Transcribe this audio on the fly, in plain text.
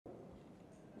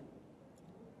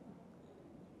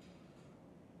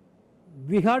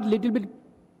we had little bit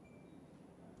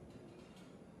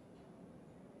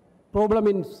problem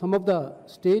in some of the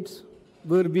states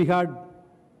where we had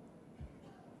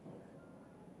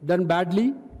done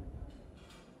badly.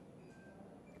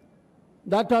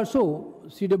 That also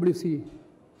CWC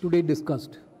today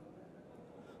discussed.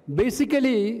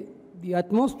 Basically, the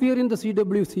atmosphere in the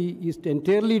CWC is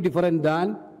entirely different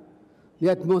than the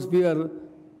atmosphere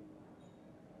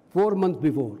 4 months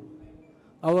before.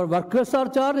 Our workers are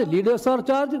charged, leaders are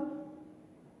charged.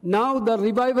 Now the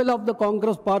revival of the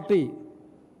Congress party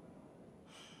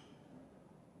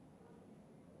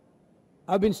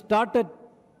have been started.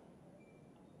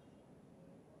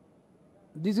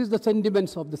 This is the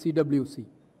sentiments of the CWC.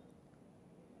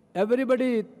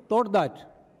 Everybody thought that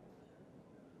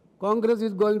Congress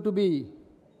is going to be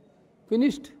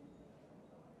finished.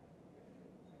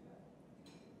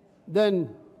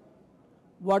 Then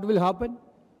what will happen?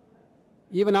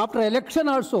 Even after election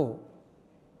also,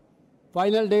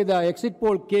 final day the exit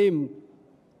poll came.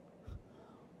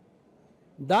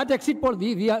 That exit poll,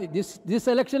 this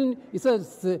election is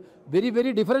a very,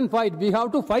 very different fight. We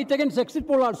have to fight against exit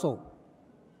poll also.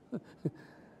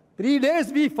 3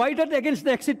 days we fight against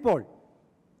the exit poll.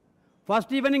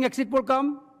 First evening exit poll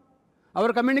come.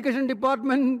 Our communication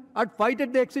department had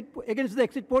fighted against the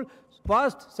exit poll.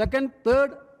 First, second,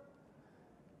 third,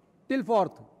 till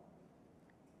fourth.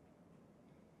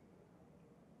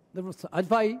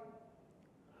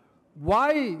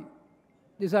 Why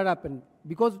this had happened?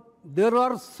 Because there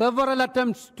are several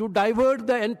attempts to divert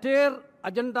the entire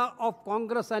agenda of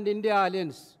Congress and India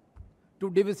alliance to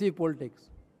divisive politics.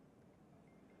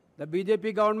 The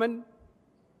BJP government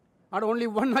had only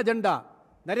one agenda.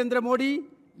 Narendra Modi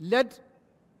led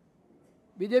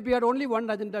BJP had only one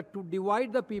agenda: to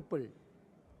divide the people.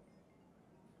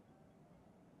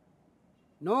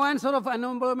 No answer of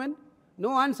unemployment,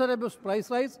 no answer about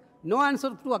price rise, no answer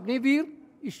to Agniveer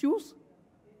issues.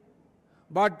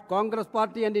 But Congress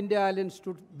party and India alliance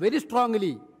stood very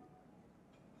strongly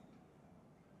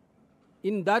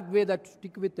in that way, that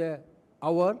stick with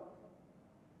our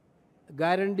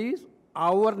guarantees,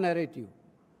 our narrative.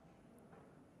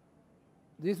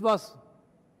 This was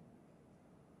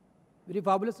very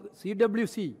fabulous.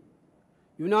 CWC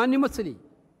unanimously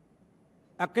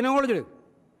acknowledged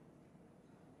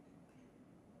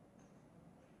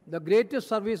the greatest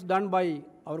service done by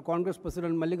our Congress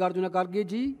President Mallikarjuna Kharge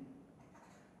ji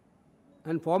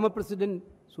and former President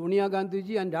Sonia Gandhi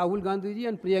ji and Rahul Gandhi ji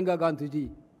and Priyanka Gandhi ji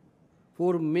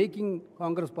for making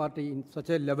Congress party in such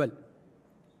a level.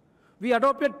 We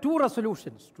adopted 2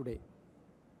 resolutions today.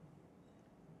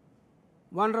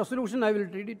 One resolution, I will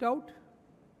read it out.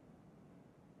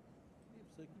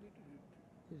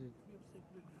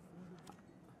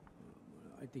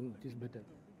 I think it is better.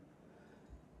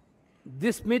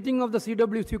 This meeting of the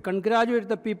CWC congratulates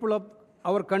the people of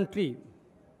our country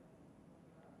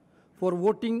for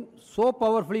voting so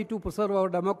powerfully to preserve our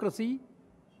democracy,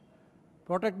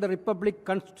 protect the Republic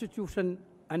Constitution,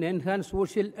 and enhance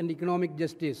social and economic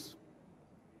justice.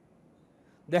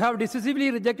 They have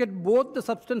decisively rejected both the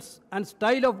substance and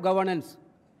style of governance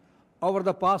over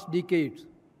the past decades.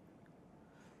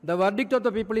 The verdict of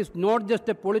the people is not just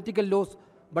a political loss,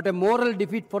 but a moral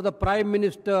defeat for the Prime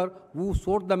Minister who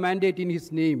sought the mandate in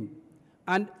his name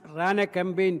and ran a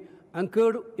campaign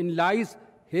anchored in lies,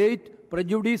 hate,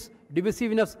 prejudice,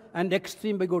 divisiveness, and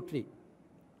extreme bigotry.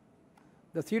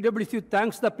 The CWC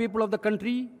thanks the people of the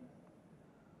country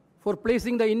for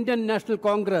placing the Indian National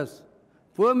Congress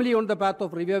firmly on the path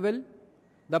of revival.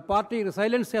 The party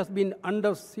resilience has been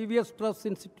under severe stress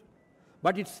since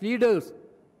but its leaders,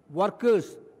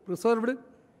 workers, preserved.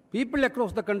 People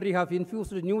across the country have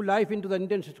infused new life into the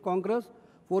Indian National Congress,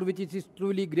 for which it is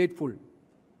truly grateful.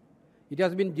 It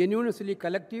has been genuinely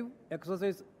collective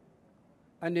exercise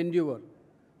and endeavor,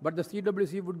 but the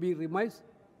CWC would be remiss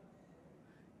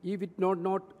if it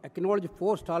not acknowledge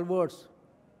 4 stalwarts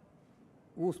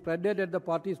who spreaded at the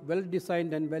party's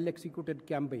well-designed and well-executed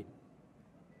campaign.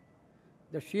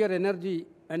 The sheer energy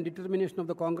and determination of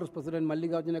the Congress President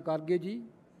Mallikarjuna Kharge ji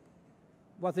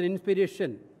was an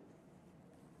inspiration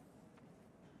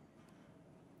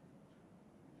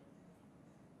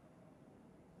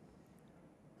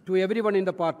to everyone in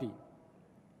the party.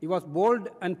 He was bold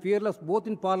and fearless both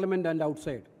in Parliament and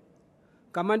outside,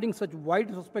 commanding such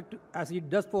wide respect as he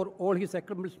does for all his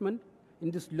accomplishments in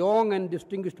this long and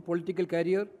distinguished political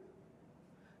career.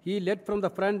 He led from the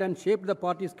front and shaped the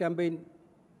party's campaign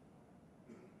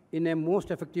in a most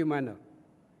effective manner.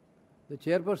 The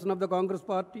chairperson of the Congress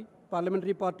Party,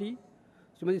 Parliamentary Party,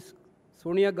 Srimati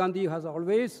Sonia Gandhi, has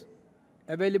always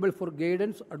available for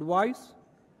guidance, advice,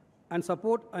 and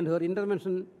support, and her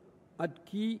intervention at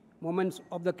key moments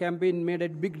of the campaign made a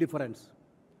big difference.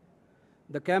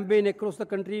 The campaign across the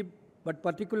country, but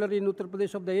particularly in Uttar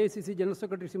Pradesh of the AICC General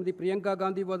Secretary Srimati Priyanka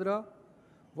Gandhi Vadra,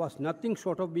 was nothing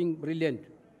short of being brilliant.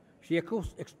 She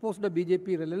exposed the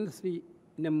BJP relentlessly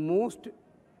in a most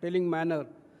telling manner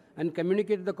and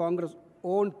communicated the Congress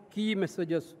own key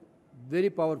messages very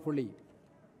powerfully.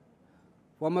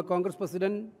 Former Congress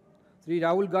President Sri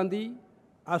Rahul Gandhi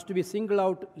has to be singled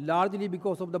out largely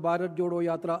because of the Bharat Jodo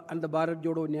Yatra and the Bharat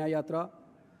Jodo Nyaya Yatra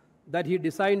that he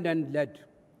designed and led.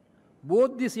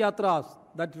 Both these yatras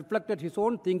that reflected his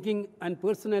own thinking and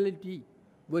personality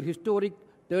were historic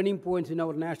turning points in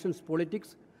our nation's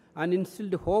politics and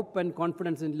instilled hope and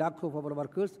confidence in lakhs of our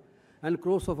workers and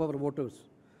crores of our voters.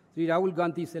 Sri Rahul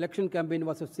Gandhi's election campaign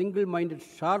was a single-minded,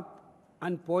 sharp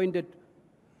and pointed,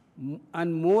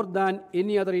 and more than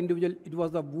any other individual, it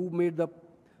was the who made the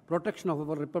protection of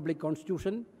our Republic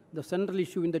Constitution the central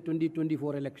issue in the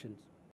 2024 elections.